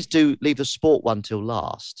 I always do leave the sport one till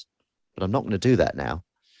last, but I'm not going to do that now.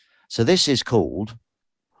 So this is called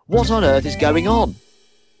What on Earth is Going On?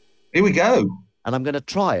 Here we go. And I'm going to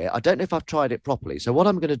try it. I don't know if I've tried it properly. So what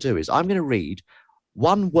I'm going to do is I'm going to read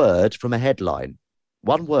one word from a headline.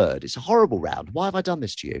 One word. It's a horrible round. Why have I done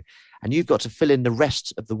this to you? And you've got to fill in the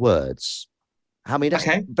rest of the words. I mean, that's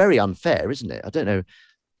very unfair, isn't it? I don't know.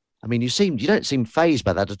 I mean, you don't seem fazed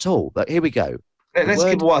by that at all. But here we go. Let's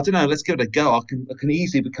give it a go. I can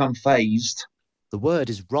easily become fazed. The word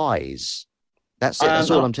is rise. That's it. That's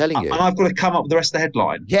all I'm telling you. And I've got to come up with the rest of the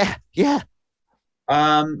headline. Yeah.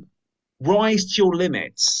 Rise to your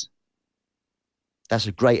limits. That's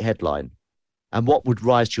a great headline. And what would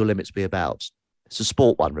Rise to Your Limits be about? It's a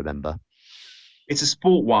sport one, remember? It's a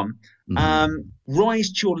sport one. Mm-hmm.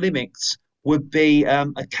 Rise to your limits would be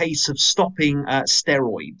a case of stopping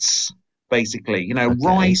steroids, basically.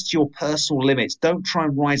 Rise to your personal limits. Don't try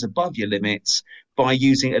and rise above your limits by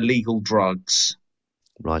using illegal drugs.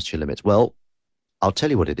 Rise to your limits. Well, I'll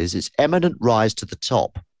tell you what it is. It's eminent rise to the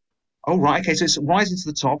top. Oh, right. Okay, so it's rising to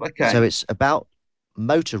the top. Okay. So it's about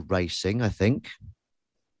motor racing, I think.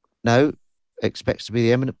 No, expects to be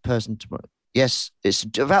the eminent person tomorrow. Yes, it's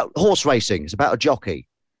about horse racing. It's about a jockey.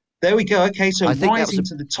 There we go. Okay, so rising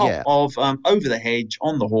to the top of over the hedge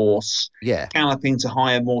on the horse, galloping to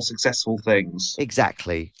higher, more successful things.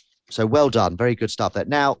 Exactly. So well done. Very good stuff there.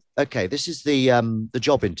 Now, okay, this is the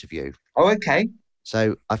job interview. Oh, okay.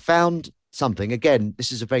 So I found something. Again,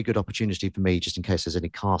 this is a very good opportunity for me, just in case there's any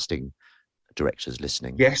casting directors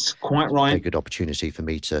listening. Yes, quite right. Very good opportunity for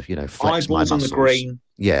me to, flex my muscles. On the green.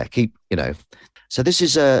 Yeah, So this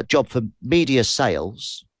is a job for media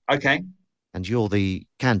sales. Okay. And you're the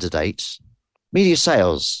candidate. Media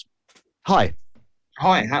sales. Hi.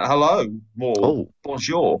 Hi. Hello.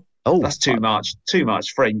 Bonjour. Oh, that's too much. Too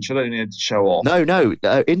much French. I don't need to show off. No.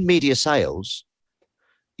 In media sales,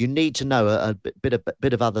 you need to know a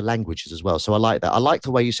bit of other languages as well. So I like that. I like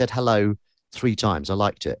the way you said hello 3 times. I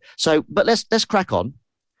liked it. So, but let's crack on.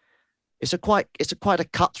 It's quite a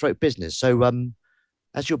cutthroat business. So,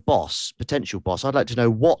 as your boss, potential boss, I'd like to know,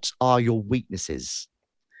 what are your weaknesses?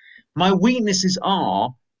 My weaknesses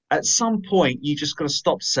are, at some point, you just got to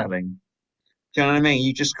stop selling. Do you know what I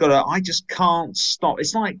mean? I just can't stop.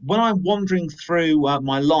 It's like when I'm wandering through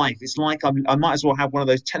my life, it's like I might as well have one of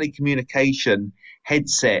those telecommunication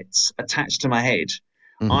headsets attached to my head.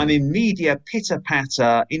 Mm-hmm. I'm in media,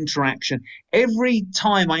 pitter-patter, interaction. Every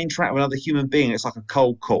time I interact with another human being, it's like a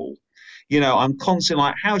cold call. I'm constantly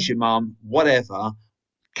like, how's your mum? Whatever.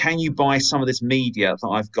 Can you buy some of this media that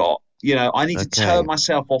I've got? I need to turn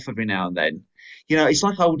myself off every now and then. It's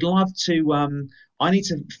like I would love to, I need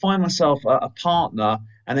to find myself a partner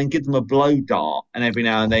and then give them a blow dart, and every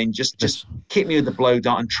now and then just hit me with the blow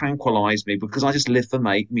dart and tranquilize me, because I just live for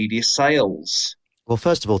media sales. Well,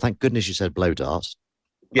 first of all, thank goodness you said blow dart.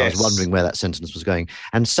 Yes. I was wondering where that sentence was going.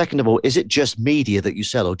 And second of all, is it just media that you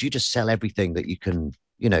sell, or do you just sell everything that you can,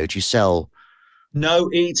 do you sell? No,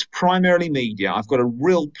 it's primarily media. I've got a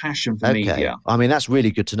real passion for media. I mean, that's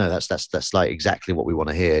really good to know. That's like exactly what we want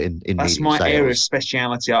to hear in media. That's my area of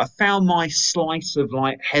speciality. I found my slice of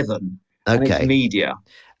like heaven. And it's media.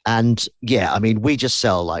 And yeah, I mean, we just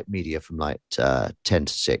sell like media from like 10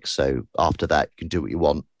 to 6. So after that, you can do what you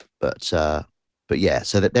want. But yeah,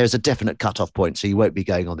 so that there's a definite cutoff point. So you won't be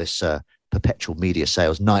going on this perpetual media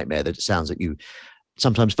sales nightmare that it sounds like you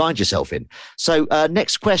sometimes find yourself in. So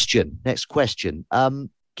next question.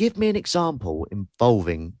 Give me an example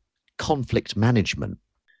involving conflict management.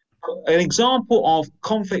 An example of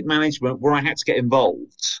conflict management where I had to get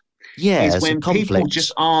involved is when people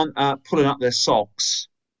just aren't pulling up their socks.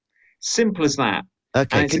 Simple as that.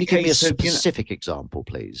 Okay, can you give me a specific example,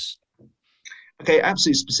 please? Okay,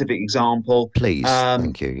 absolute specific example. Please,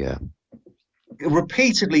 thank you, yeah.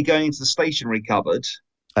 Repeatedly going into the stationery cupboard.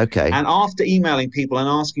 Okay. And after emailing people and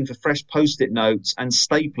asking for fresh Post-it notes and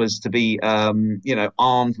staplers to be,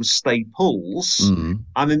 armed with staples,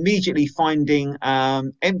 I'm immediately finding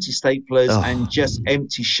empty staplers and just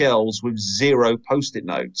empty shells with 0 Post-it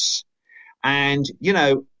notes. And,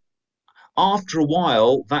 after a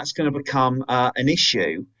while, that's going to become an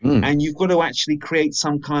issue. And you've got to actually create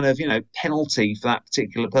some kind of, penalty for that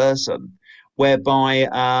particular person, whereby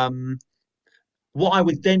what I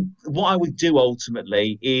would do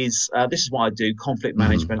ultimately is, this is what I do, conflict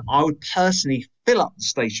management. I would personally fill up the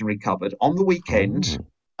stationery cupboard on the weekend.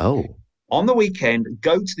 On the weekend,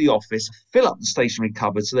 go to the office, fill up the stationery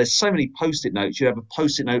cupboard. So there's so many Post-it notes. You have a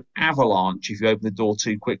Post-it note avalanche if you open the door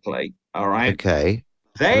too quickly. All right. Okay.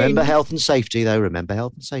 Then, remember health and safety, though. Remember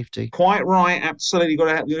health and safety. Quite right. Absolutely. You've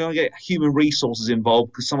got to get human resources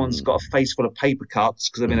involved, because someone's got a face full of paper cuts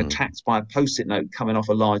because they've been attacked by a Post-it note coming off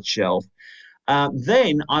a large shelf.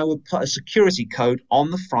 Then I would put a security code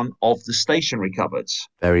on the front of the stationery cupboards.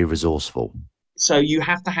 Very resourceful. So you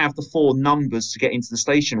have to have the 4 numbers to get into the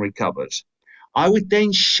stationery cupboard. I would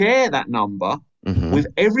then share that number with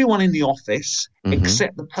everyone in the office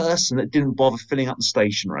except the person that didn't bother filling up the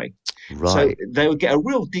stationery. Right. So they would get a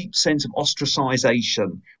real deep sense of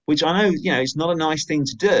ostracization, which I know, it's not a nice thing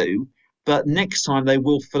to do, but next time they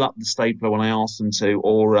will fill up the stapler when I ask them to,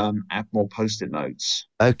 or add more Post-it notes.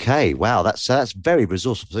 Okay, wow, that's very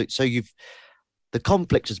resourceful. So the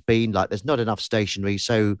conflict has been like there's not enough stationery,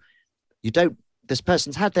 so this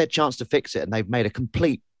person's had their chance to fix it, and they've made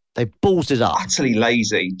they've ballsed it up. Utterly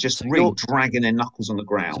lazy, just really dragging their knuckles on the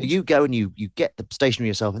ground. So you go and you get the stationery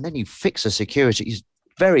yourself, and then you fix the security. It's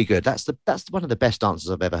very good. That's one of the best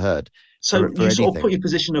answers I've ever heard. So you sort of put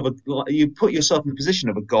yourself in the position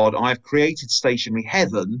of a god. I've created stationery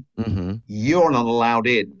heaven. You're not allowed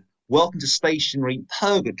in. Welcome to stationery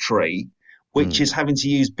purgatory, which is having to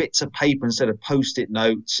use bits of paper instead of Post-it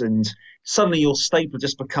notes, and suddenly your stapler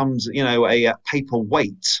just becomes, a paper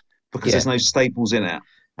weight because there's no staples in it.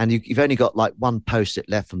 And you've only got like 1 Post-it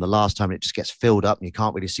left from the last time, and it just gets filled up, and you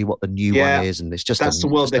can't really see what the new one is, and it's just that's the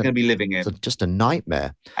world they're going to be living in. It's just a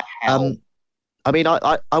nightmare. I mean,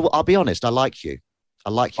 I'll be honest. I like you. I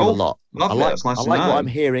like you a lot. Lovely. That's nice to know. I like what I'm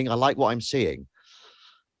hearing. I like what I'm seeing.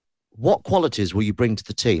 What qualities will you bring to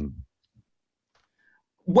the team?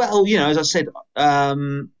 Well, as I said, I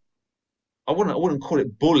wouldn't call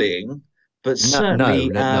it bullying, but certainly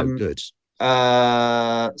good.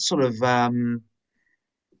 Sort of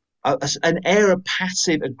an air of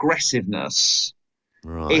passive aggressiveness.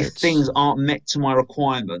 Right. If things aren't met to my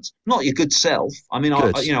requirements, not your good self. I mean,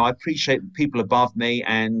 I appreciate people above me,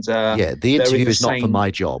 and the interview is not for my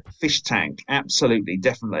job. Fish tank, absolutely,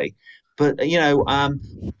 definitely. But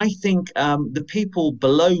I think the people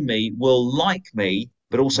below me will like me,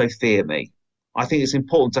 but also fear me. I think it's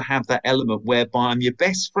important to have that element whereby I'm your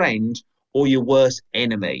best friend or your worst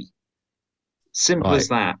enemy. Simple as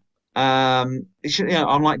that. I'm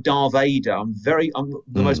like Darth Vader. I'm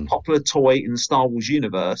the most popular toy in the Star Wars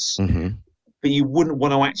universe. Mm-hmm. But you wouldn't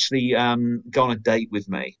want to actually go on a date with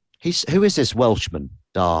me. Who is this Welshman?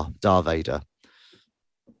 Darth Vader.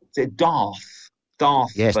 Is it Darth?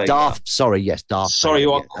 Darth. Yes, Vader. Darth. Sorry, yes, Darth. Sorry, Vader.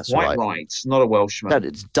 you are Yeah, quite right. It's not a Welshman. No,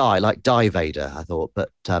 it's like Die Vader. I thought,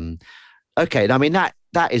 but okay. I mean that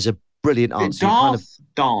is a brilliant answer.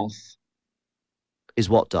 Darth is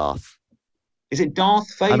what Darth? Is it Darth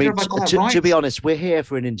Vader? I mean, Have I got that right? to be honest, we're here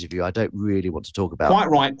for an interview. I don't really want to talk about. Quite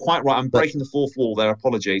right. I'm breaking the fourth wall there.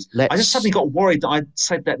 Apologies. I just suddenly got worried that I'd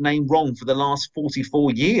said that name wrong for the last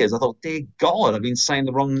 44 years. I thought, dear God, I've been saying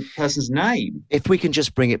the wrong person's name. If we can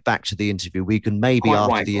just bring it back to the interview, we can maybe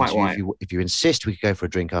after the interview, if you insist, we could go for a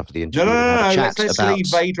drink after the interview. No. Let's leave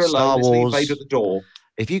Vader alone. Let's leave Vader at the door.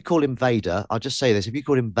 If you call him Vader, I'll just say this: if you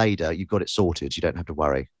call him Vader, you've got it sorted. You don't have to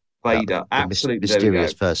worry. Vader, absolutely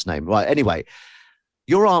mysterious first name, right? Anyway.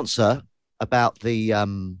 Your answer about the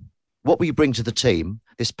what will you bring to the team?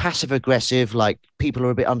 This passive aggressive, like people are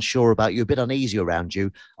a bit unsure about you, a bit uneasy around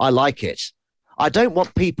you. I like it. I don't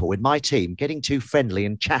want people in my team getting too friendly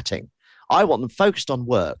and chatting. I want them focused on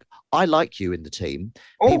work. I like you in the team.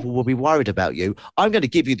 People will be worried about you. I'm going to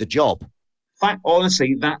give you the job.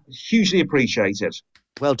 Honestly, that's hugely appreciated.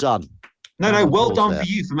 Well done. No, well done for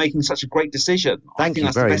you for making such a great decision. Thank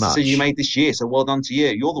you very much. I think that's the best decision you made this year, so well done to you.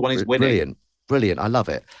 You're the one who's winning. Brilliant. I love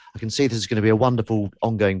it. I can see this is going to be a wonderful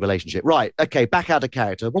ongoing relationship. Right. Okay. Back out of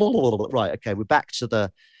character. Right. Okay. We're back to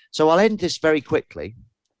so I'll end this very quickly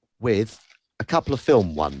with a couple of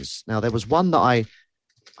film ones. Now, there was one that I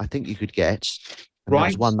think you could get. And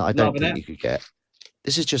there's one that I don't think you could get.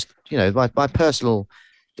 This is just, my personal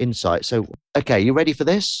insight. So, okay. You ready for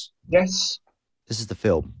this? Yes. This is the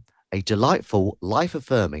film. A delightful,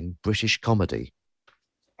 life-affirming British comedy.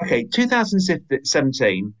 Okay.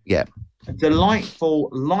 2017. Yeah. A delightful,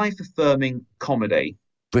 life-affirming comedy.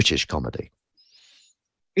 British comedy.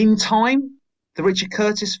 In Time, the Richard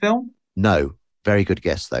Curtis film? No. Very good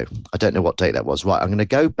guess, though. I don't know what date that was. Right, I'm going to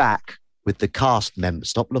go back with the cast members.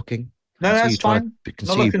 Stop looking. No, that's fine.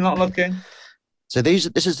 Not looking. So this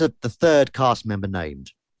is the third cast member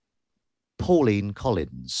named. Pauline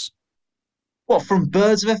Collins. What, from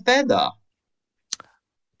Birds of a Feather?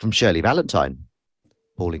 From Shirley Valentine.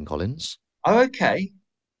 Pauline Collins. Oh, okay.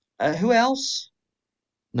 Who else?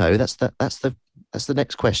 No, that's the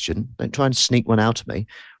next question. Don't try and sneak one out of me.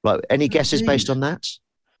 Right. Any guesses based on that?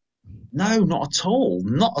 No, not at all.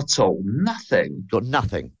 Not at all. Nothing. Got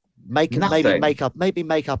nothing. Maybe make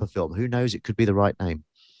up a film. Who knows? It could be the right name.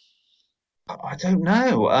 I don't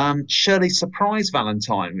know. Shirley's Surprise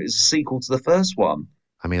Valentine is a sequel to the first one.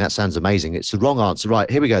 I mean, that sounds amazing. It's the wrong answer. Right,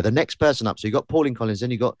 here we go. The next person up. So you got Pauline Collins,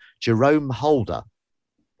 then you got Jerome Holder.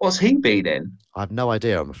 What's he been in? I have no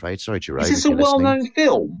idea, I'm afraid. Sorry, Jerome. Is this a well-known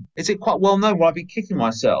film? Is it quite well-known where I'd be kicking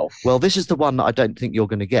myself? Well, this is the one that I don't think you're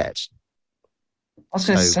going to get. I was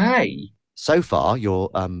going to say. So far, you're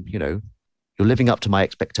living up to my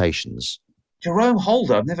expectations. Jerome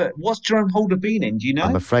Holder. What's Jerome Holder been in? Do you know?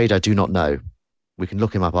 I'm afraid I do not know. We can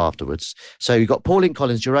look him up afterwards. So you've got Pauline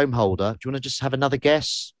Collins, Jerome Holder. Do you want to just have another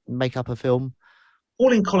guess? Make up a film?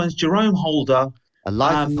 Pauline Collins, Jerome Holder. A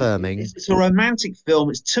life-affirming. It's a romantic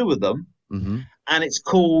film. It's two of them. Mm-hmm. And it's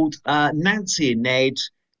called Nancy and Ned,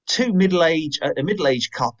 a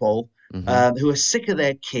middle-aged couple who are sick of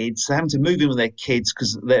their kids. They're having to move in with their kids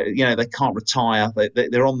because they can't retire.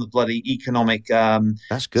 They're on the bloody economic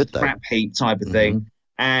that's good though. Crap heap type of thing.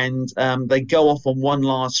 And they go off on one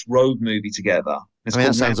last road movie together.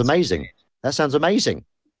 That sounds amazing. That sounds amazing.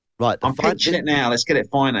 Right, I'm pitching it now. Let's get it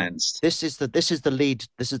financed. This is the lead.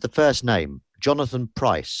 This is the first name, Jonathan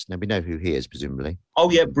Pryce. Now we know who he is, presumably.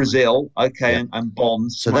 Oh yeah, Brazil. Okay, yeah. and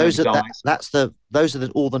Bond. So those are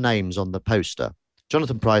all the names on the poster.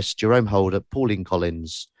 Jonathan Pryce, Jerome Holder, Pauline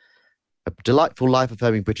Collins. A delightful,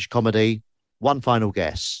 life-affirming British comedy. One final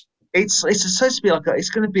guess. It's supposed to be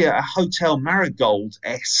it's going to be a Hotel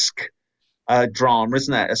Marigold-esque drama,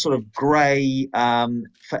 isn't it? A sort of grey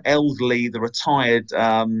for elderly, the retired,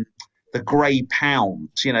 the grey pound,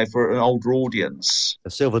 for an older audience. The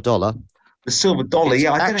silver dollar. The silver dollar,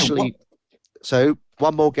 yeah. I don't know. So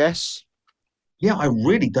one more guess. Yeah, I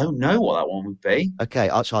really don't know what that one would be. Okay,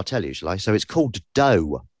 I'll tell you, shall I? So it's called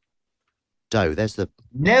Doe. Doe. There's the.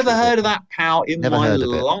 Never heard of that, pal, in my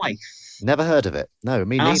life. Never heard of it. No,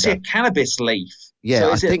 me neither. I see a cannabis leaf. Yeah,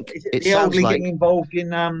 so I think it the sounds elderly like getting involved in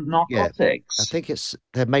narcotics. Yeah, I think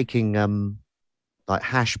they're making like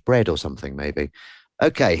hash bread or something, maybe.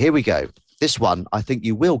 Okay, here we go. This one I think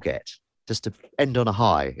you will get, just to end on a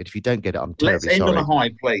high. And if you don't get it, I'm terribly sorry. Let's end on a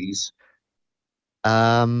high, please.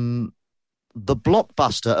 the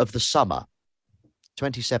blockbuster of the summer,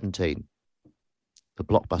 2017. The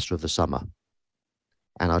blockbuster of the summer.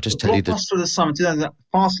 And I'll just tell you that... Blockbuster of the summer,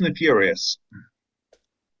 Fast and the Furious.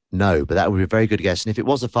 No, but that would be a very good guess. And if it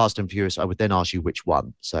was the Fast and Furious, I would then ask you which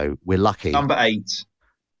one. So we're lucky. Number 8.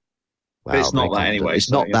 Wow, but it's not that anyway.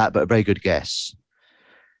 It's not that, but a very good guess.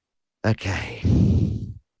 Okay.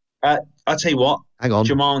 I'll tell you what. Hang on.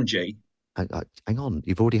 Jumanji. Hang on.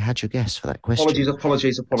 You've already had your guess for that question.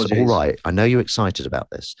 Apologies. It's all right. I know you're excited about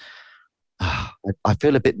this. I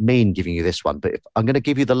feel a bit mean giving you this one, but if I'm going to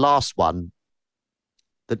give you the last one,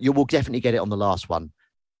 that you will definitely get it on the last one.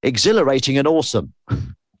 Exhilarating and awesome.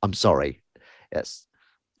 I'm sorry. Yes.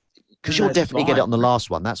 Because you'll definitely get it on the last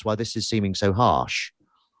one. That's why this is seeming so harsh.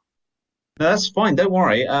 No, that's fine. Don't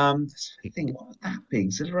worry. What would that be?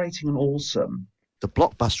 Exhilarating and awesome. The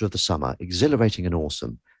blockbuster of the summer. Exhilarating and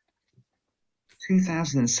awesome.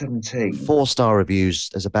 2017. 4-star reviews.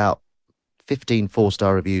 There's about 15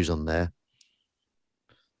 4-star reviews on there.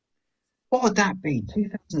 What would that be?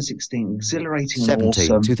 2016. Exhilarating and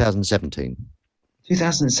awesome. 2017.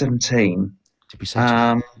 2017. Did we say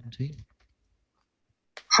 2017?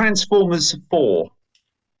 Transformers 4.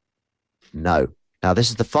 No. Now, this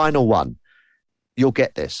is the final one. You'll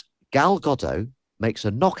get this. Gal Gadot makes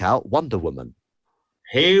a knockout Wonder Woman.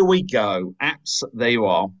 Here we go. There you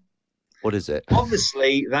are. What is it?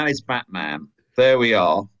 Obviously, that is Batman. There we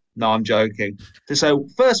are. No, I'm joking. So,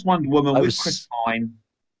 first Wonder Woman with Chris Pine.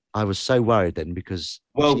 I was so worried then because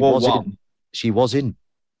World War I. She was in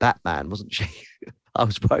Batman, wasn't she? I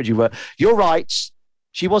was worried you were. You're right.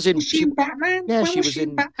 She was in. Was she in Batman? Yeah, When she was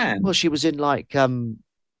in Batman. Well, she was in like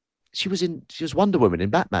She was Wonder Woman in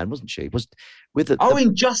Batman, wasn't she?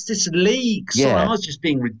 In Justice League. Sorry, Yeah. I was just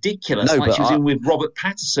being ridiculous. No, like but she was in with Robert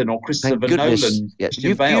Pattinson or Christopher Nolan. Yes,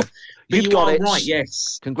 You've got it right.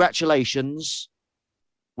 Yes. Congratulations.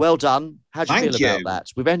 Well done. How do you feel about that?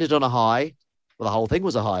 We've ended on a high. Well, the whole thing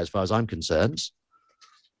was a high as far as I'm concerned.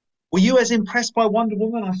 Were you as impressed by Wonder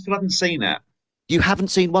Woman? I still haven't seen that. You haven't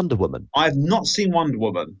seen Wonder Woman? I have not seen Wonder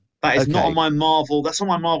Woman. That is not on my Marvel. That's on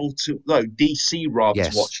my Marvel DC rather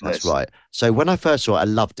to watch list. That's right. So when I first saw it, I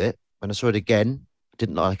loved it. When I saw it again, I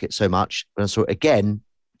didn't like it so much. When I saw it again,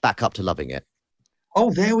 back up to loving it.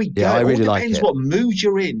 Oh, there we go. Yeah, I really like it. Depends what mood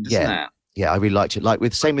you're in, doesn't it? Yeah, I really liked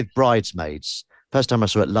it. Same with Bridesmaids. First time I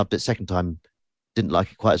saw it, loved it. Second time, didn't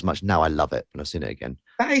like it quite as much. Now I love it when I've seen it again.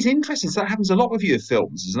 That is interesting. So that happens a lot with you with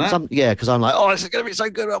films, isn't it? Because I'm like, this is going to be so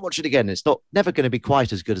good. I'll watch it again. It's never going to be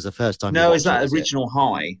quite as good as the first time. No, is that original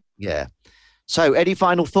high? Yeah. So, any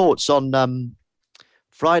final thoughts on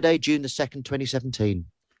Friday, June the 2nd, 2017?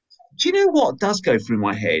 Do you know what does go through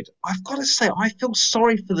my head? I've got to say, I feel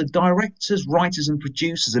sorry for the directors, writers, and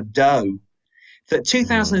producers of Doe. That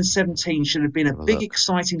 2017 should have been a big,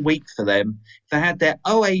 exciting week for them. They had their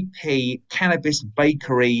OAP cannabis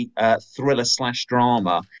bakery thriller /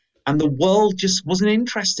 drama, and the world just wasn't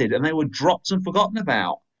interested, and they were dropped and forgotten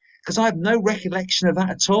about. Because I have no recollection of that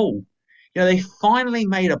at all. They finally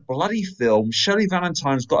made a bloody film. Shirley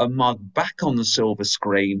Valentine's got a mug back on the silver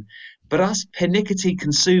screen, but us pernickety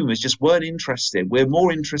consumers just weren't interested. We're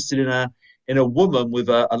more interested in a woman with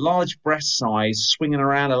a large breast size swinging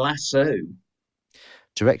around a lasso.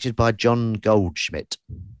 Directed by John Goldschmidt.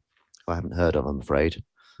 I haven't heard of, I'm afraid.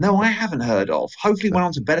 No, I haven't heard of. Hopefully he went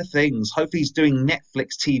on to better things. Hopefully he's doing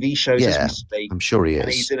Netflix TV shows as we speak. I'm sure he is.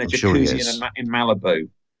 And he's in a jacuzzi in Malibu.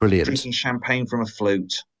 Brilliant. Drinking champagne from a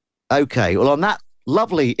flute. Okay, well, on that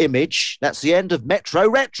lovely image, that's the end of Metro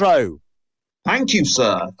Retro. Thank you,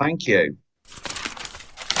 sir. Thank you.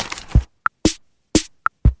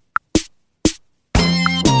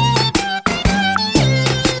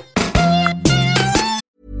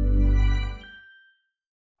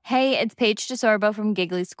 Hey, it's Paige DeSorbo from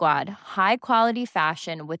Giggly Squad. High quality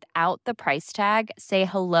fashion without the price tag. Say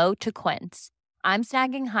hello to Quince. I'm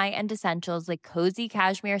snagging high-end essentials like cozy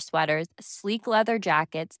cashmere sweaters, sleek leather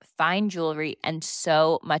jackets, fine jewelry, and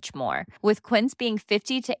so much more. With Quince being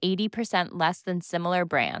 50 to 80% less than similar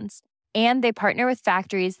brands. And they partner with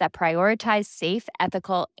factories that prioritize safe,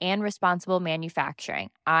 ethical, and responsible manufacturing.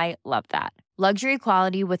 I love that. Luxury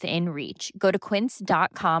quality within reach. Go to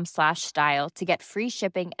quince.com/style to get free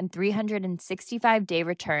shipping and 365-day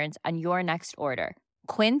returns on your next order.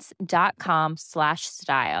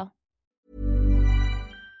 Quince.com/style.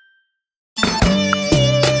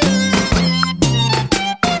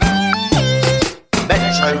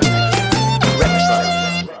 Metro Retro.